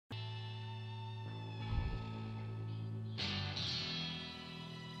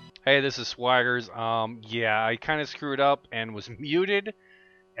Hey, this is Swaggers. Yeah, I kind of screwed up and was muted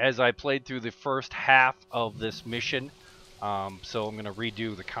as I played through the first half of this mission. So I'm gonna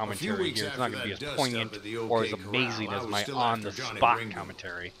redo the A few commentary weeks here. It's after not gonna be that as dust up poignant at the or as OK Corral, amazing I as was my still after Johnny on-the-spot Ringo.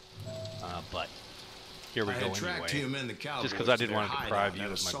 commentary. But here we I go had tracked anyway. him and the Cowboys Just because I to didn't their want to deprive hideout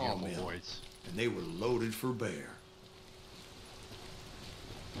you at a of my beautiful sawmill, voice. and they were loaded for bear.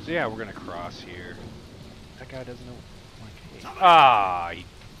 So yeah, we're gonna cross here. That guy doesn't know. Like, he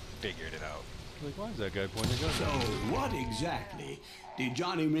figured it out. Like, why is that guy pointing a gun? So, what exactly did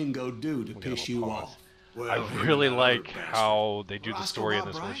Johnny Ringo do to piss you off? Well, I really like how they do the story in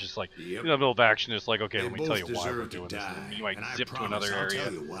this one. It's just like, in the middle of action, it's like, okay, They let me tell you both why we're deserve to doing this. die, And you might and I zip to promise another I'll area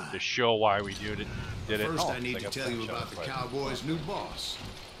tell you why. to show why we did it. First, Oh, I need they to got tell you shot about the fight. Cowboys' new boss,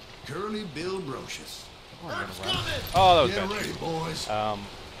 Curly Bill Brocious. Oh, that was Get bad. ready, boys.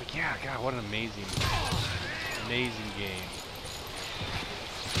 But yeah, God, what an amazing game.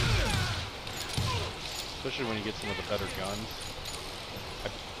 Especially when you get some of the better guns. I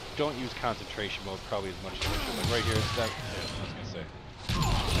don't use concentration mode probably as much as I should. Like right here, it's that. Yeah, I was gonna say.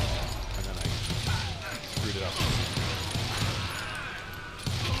 And then I screwed it up.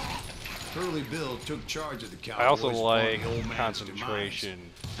 Curly Bill took charge of the Cowboys. I also upon like the old man's concentration.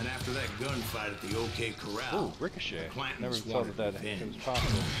 demise. And after that gunfight at the OK Corral, Ooh, Ricochet. the Clantons Never thought wanted that was revenge.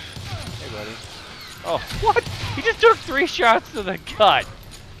 possible. Hey, buddy. Oh, what? He just took 3 shots to the gut.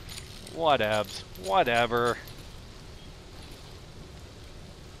 Whatevs. Whatever.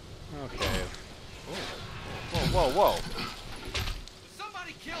 Okay. Whoa.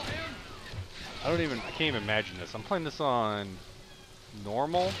 Somebody kill him! I can't even imagine this. I'm playing this on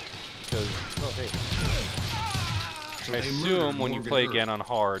normal because, oh hey. So I they assume murdered when you Morgan play Earl again on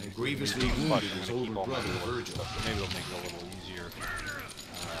hard, and grievously fuck, wounded I'm his gonna keep older all my brother, doors Virgil. stuff. Maybe it'll make it a little easier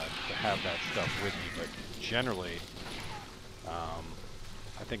to have that stuff with me, but generally,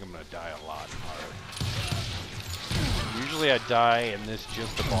 I think I'm gonna die a lot hard. Usually I die, and this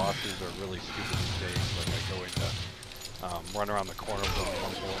just the bosses are really stupid mistakes. Like I go into run around the corner with only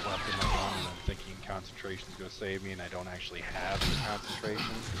 1 bullet left in my gun, and I'm thinking concentration's gonna save me, and I don't actually have the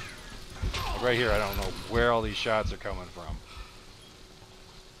concentration. Like right here, I don't know where all these shots are coming from.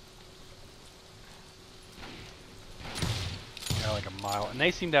 Yeah, like a mile, and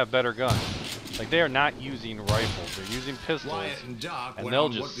they seem to have better guns. Like they are not using rifles; they're using pistols, Wyatt and Doc and went they'll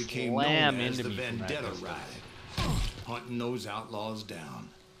on just what became slam known as into the me from that Vendetta distance. Ride, hunting those outlaws down.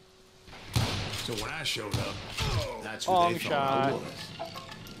 So when I showed up, that's who Long they thought I shot. was.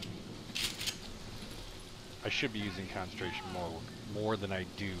 I should be using concentration more than I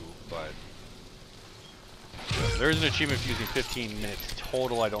do, but there is an achievement for using 15 minutes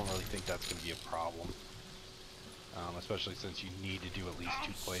total. I don't really think that's going to be a problem, especially since you need to do at least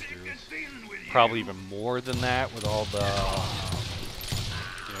 2 playthroughs. Probably even more than that with all the,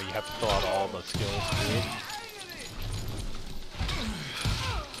 you have to fill out all the skills to it.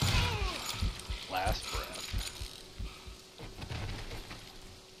 Last breath.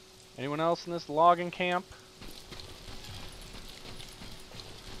 Anyone else in this logging camp?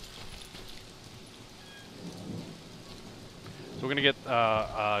 So we're gonna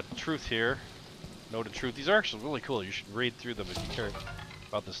get truth here. Noted truth. These are actually really cool. You should read through them if you care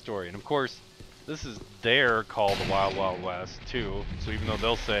about the story. And of course, this is their call the Wild Wild West too. So even though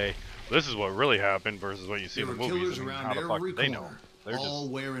they'll say this is what really happened versus what you see in the There were movies, killers I mean, around how the fuck every do they know? corner, They're all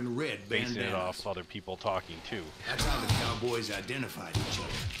just wearing red basing it bandanas. off other people talking too. That's how the Cowboys identified each other.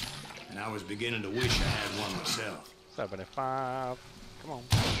 And I was beginning to wish I had one myself. 75. Come on.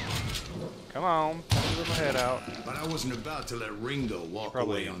 Come on. Put your little head out. But I wasn't about to let Ringo walk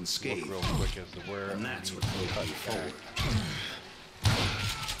Probably away unscathed. look real quick as to where And that's what we moved me forward.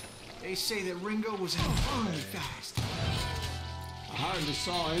 They say that Ringo was infernally fast. I hardly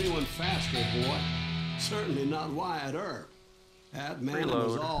saw anyone faster, boy. Certainly not Wyatt Earp. That man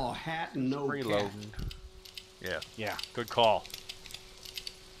was Reload. all hat and no cap. Reloading. Yeah. Good call.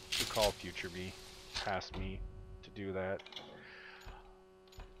 Good call, Future Me. Past me to do that.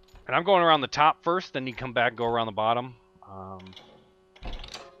 And I'm going around the top first, then you come back, go around the bottom.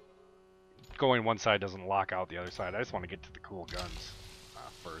 Going one side doesn't lock out the other side. I just want to get to the cool guns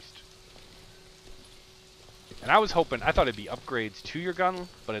first. And I was hoping, I thought it'd be upgrades to your gun,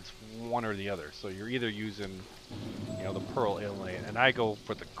 but it's one or the other. So you're either using, the Pearl Inlay, and I go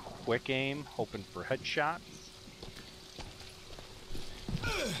for the quick aim, hoping for headshots.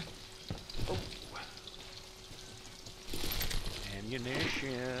 Oh.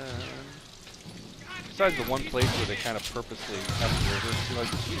 Ammunition. Besides the one place where they kind of purposely have the river,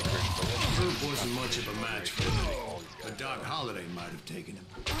 like the secret. Herb wasn't much of a match for me, but Doc Holliday might have taken him.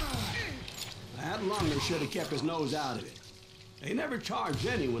 That Lumley should have kept his nose out of it. They never charged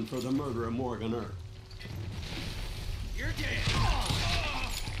anyone for the murder of Morgan Earp. You're dead.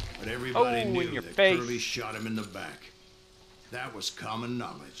 But everybody Oh, in knew your that face. Curly shot him in the back. That was common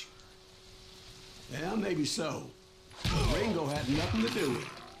knowledge. Yeah, maybe so. But Ringo had nothing to do with it.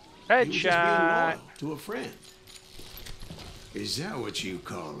 He was just being Headshot. loyal to a friend. Is that what you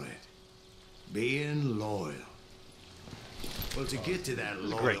call it? Being loyal. Well, to get to that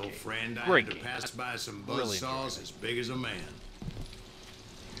was a great loyal game. friend, I Great had to game. pass by some Really buzzsaws as big as a man.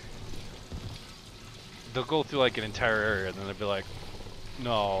 They'll go through like an entire area and then they'll be like,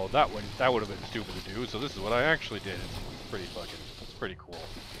 no, that would have been stupid to do, so this is what I actually did. It's pretty cool.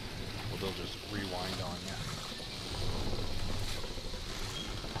 Well, they'll just rewind on you.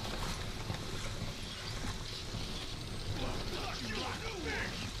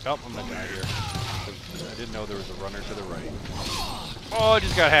 Oh, I'm gonna die here. 'Cause I didn't know there was a runner to the right. Oh, I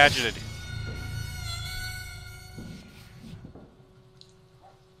just got hatcheted.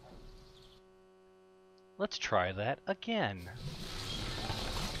 Let's try that again.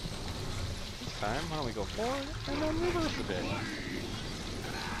 This time, why don't we go forward and then reverse a bit?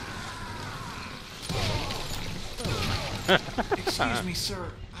 Excuse me,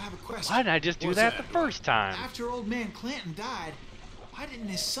 sir. I have a question. Why didn't I just do What's that that? the first time? After old man Clanton died, why didn't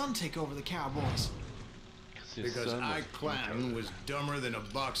his son take over the Cowboys? His Because son Ike Clanton was dumber than a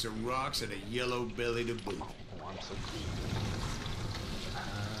box of rocks and a yellow belly to boot. Oh, I'm so cool.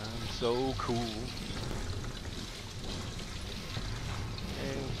 I'm so cool.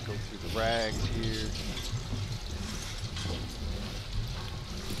 Okay, let's go through the rags here.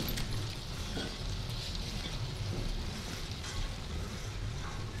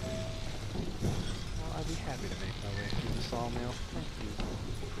 Well, I'd be happy to make my way through the sawmill. Thank you.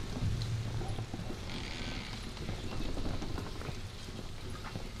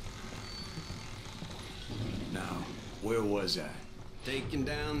 Now, where was I? Taking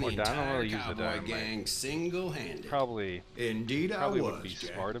down the Or down, I don't entire really use the cowboy dynamite. gang single-handed. Probably Indeed, I would was, be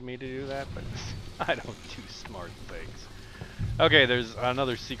Jack. smart of me to do that, but I don't do smart things. Okay, there's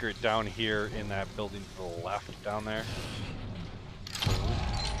another secret down here in that building to the left down there.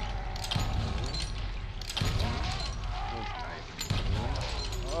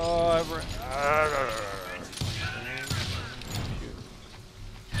 Oh,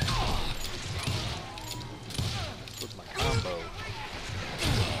 with my combo.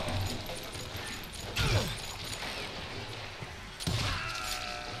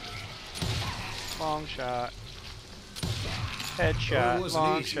 Long shot. Well, it Headshot. wasn't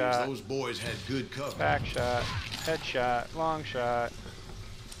Long easy, as shot. those boys had good cover. Back shot. Headshot. Long shot.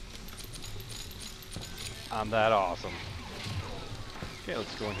 I'm that awesome. Okay,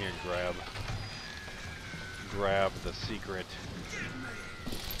 let's go in here and grab the secret.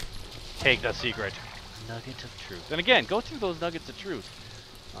 Take the secret. Nugget of truth. And again, go through those nuggets of truth.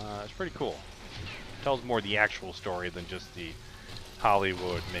 It's pretty cool. Tells more the actual story than just the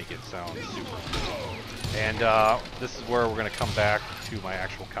Hollywood make it sound super cool. And this is where we're going to come back to my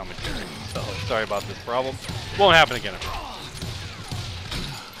actual commentary. So sorry about this problem. Won't happen again.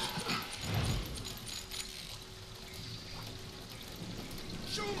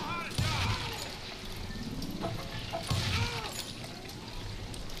 Show 'em how to die.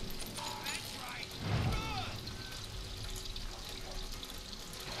 That's right.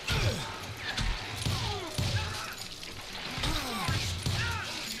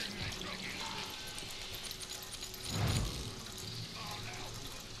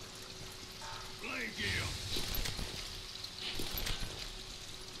 Blake him.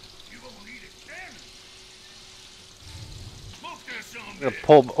 You gonna need a cannon. Smoke that son of a bitch.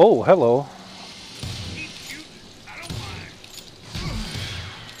 Pull. Oh, hello. Keep shooting. I don't mind.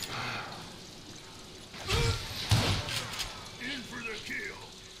 In for the kill.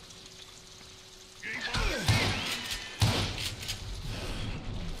 Game on.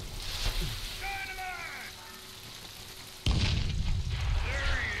 Dynamite! There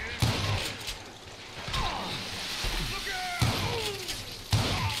he is. Look out!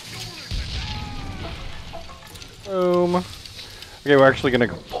 Boom. Okay, we're actually going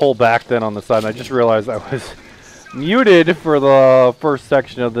to pull back then on the side. And I just realized I was muted for the first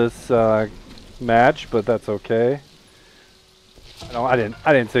section of this match, but that's okay. I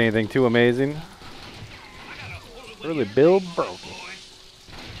didn't say anything too amazing. Really, Bill broke it.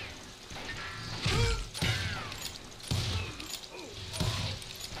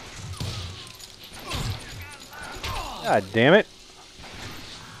 God damn it.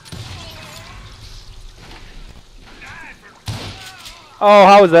 Oh,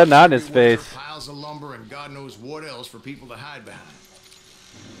 how was that not in his face? Piles of lumber and God knows what else for people to hide behind.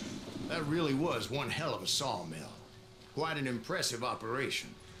 That really was one hell of a sawmill. Quite an impressive operation.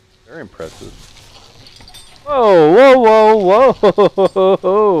 Very impressive. Whoa, whoa, whoa, whoa,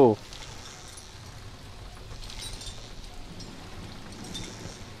 whoa.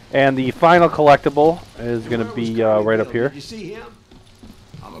 And the final collectible is going to be right up here. Did you see him?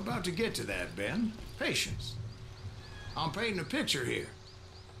 I'm about to get to that, Ben. Patience. I'm painting a picture here.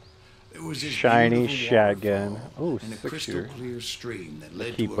 There was this Shiny beautiful shotgun. waterfall Oh, and a 6 crystal shooter. clear stream that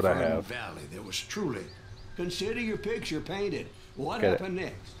led Keep to a what I fertile have. valley that was truly. Consider your picture painted. What Look at happened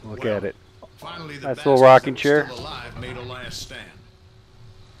next? Look Well, at it. Finally, the Nice bastards little rocking that were chair. still alive made a last stand.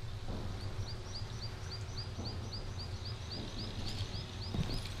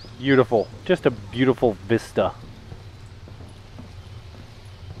 Beautiful. Just a beautiful vista.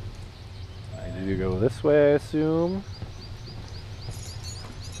 I need to go this way, I assume.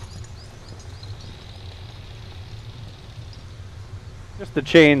 Just the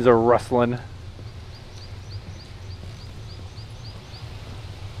chains are rustling.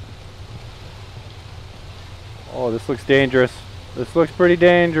 Oh, this looks dangerous. This looks pretty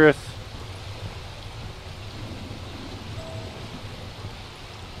dangerous.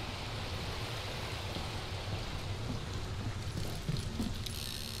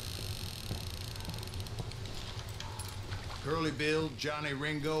 Curly Bill, Johnny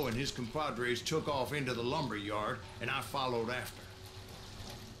Ringo, and his compadres took off into the lumber yard, and I followed after.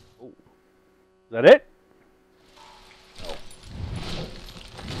 Is that it?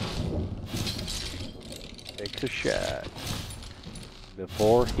 Takes a shot.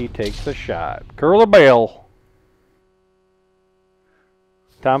 Before he takes a shot. Curl a bell.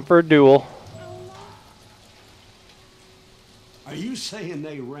 Time for a duel. Are you saying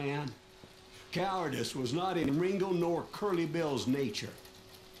they ran? Cowardice was not in Ringo nor Curly Bill's nature.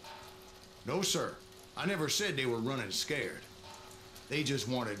 No, sir. I never said they were running scared. They just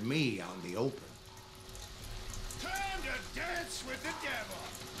wanted me out in the open. Time to dance with the devil.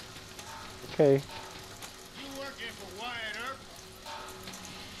 Okay. You working for Wyatt Earp?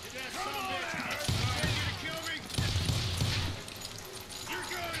 Did that son of a bitch Earp tell you to kill me? You're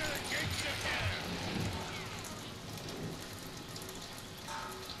going to the gates of hell.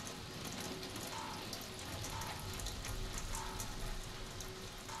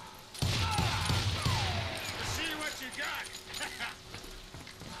 Let's see what you got.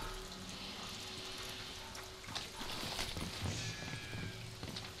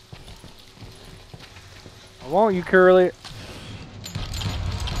 Won't you, Curly?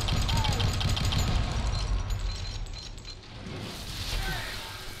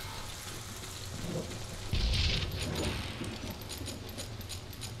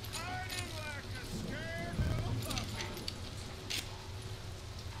 Hiding like a scared little puppy.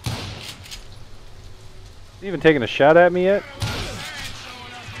 You even taking a shot at me yet? Got a lot of hands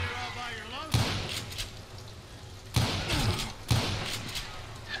showing up here all by your lonesome.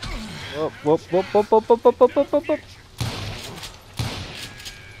 Whoop, whoop, whoop, whoop, whoop, whoop, whoop, whoop, whoop, whoop.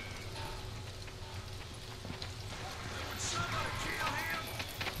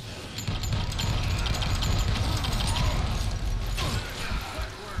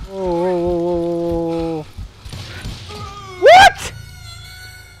 Oh. What?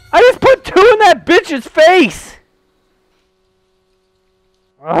 I just put 2 in that bitch's face.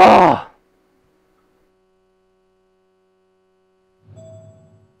 Ah.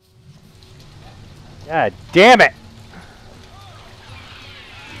 God damn it.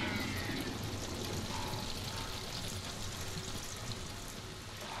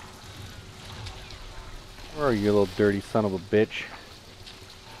 Where are you, little dirty son of a bitch?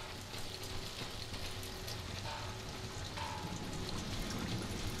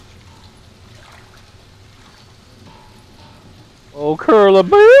 Oh, Curly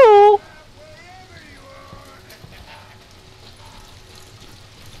Bill!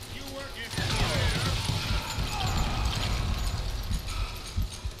 You working for Wyatt Earp?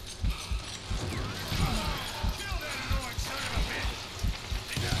 Kill that annoying son of a bitch.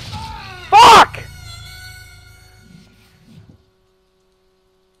 Fuck!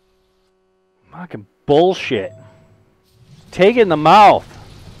 Fucking bullshit. Take it in the mouth.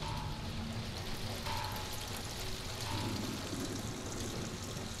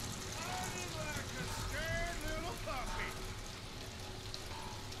 Hiding like a scared little puppy.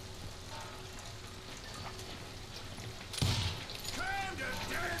 Time to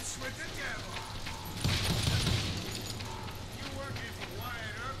dance with the devil. You working for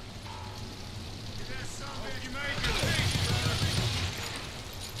Wyatt Earp? Did that son of a bitch you made your peace, brother?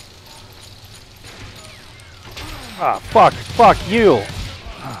 Ah, fuck you.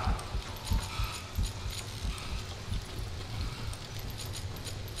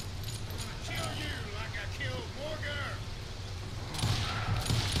 Kill you like I killed Morgan Earp.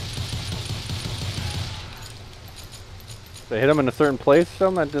 They hit him in a certain place or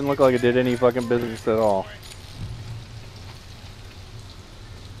something? That didn't look like it did any fucking business at all.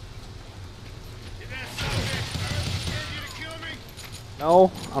 Did that son of a bitch turn you to kill me?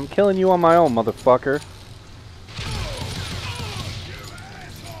 No, I'm killing you on my own, motherfucker.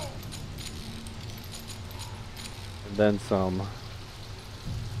 And then some.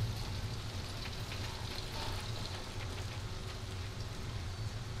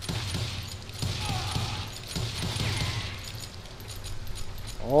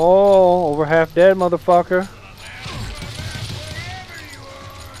 Oh, over half dead, motherfucker.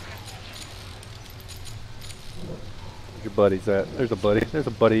 Where's your buddies at? There's a buddy. There's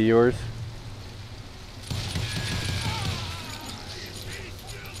a buddy of yours.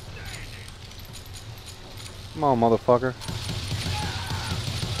 Come on, motherfucker.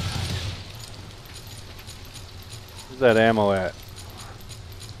 Where's that ammo at?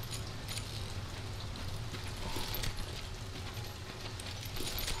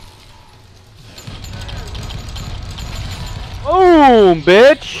 Boom,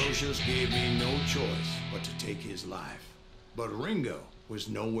 bitch! Brocious gave me no choice but to take his life. But Ringo was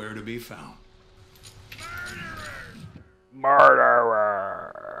nowhere to be found.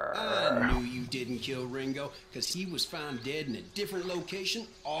 Murderer! I knew you didn't kill Ringo, because he was found dead in a different location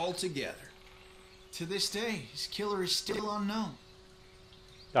altogether. To this day, his killer is still unknown.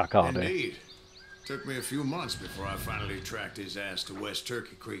 Doc Holliday. Indeed. Took me a few months before I finally tracked his ass to West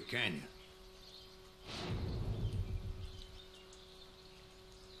Turkey Creek Canyon.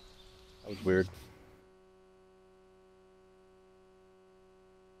 That was weird.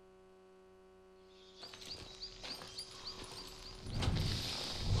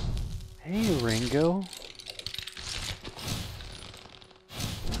 Hey, Ringo.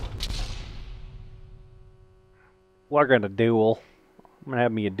 We're gonna duel. I'm gonna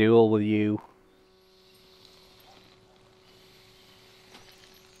have me a duel with you.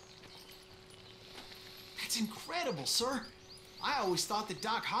 That's incredible, sir. I always thought that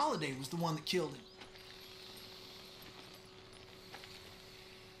Doc Holliday was the one that killed him.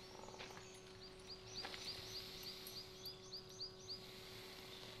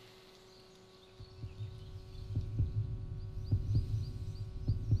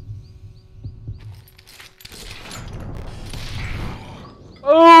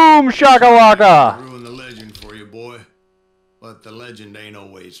 Boom! Shakalaka! Ruin the legend for you, boy. But the legend ain't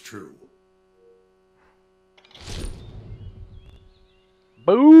always true.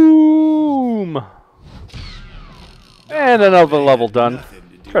 Boom! And another level done.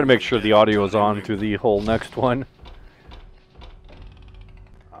 Try to make sure the audio is on through the whole next one.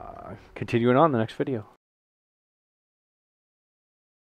 Continuing on the next video.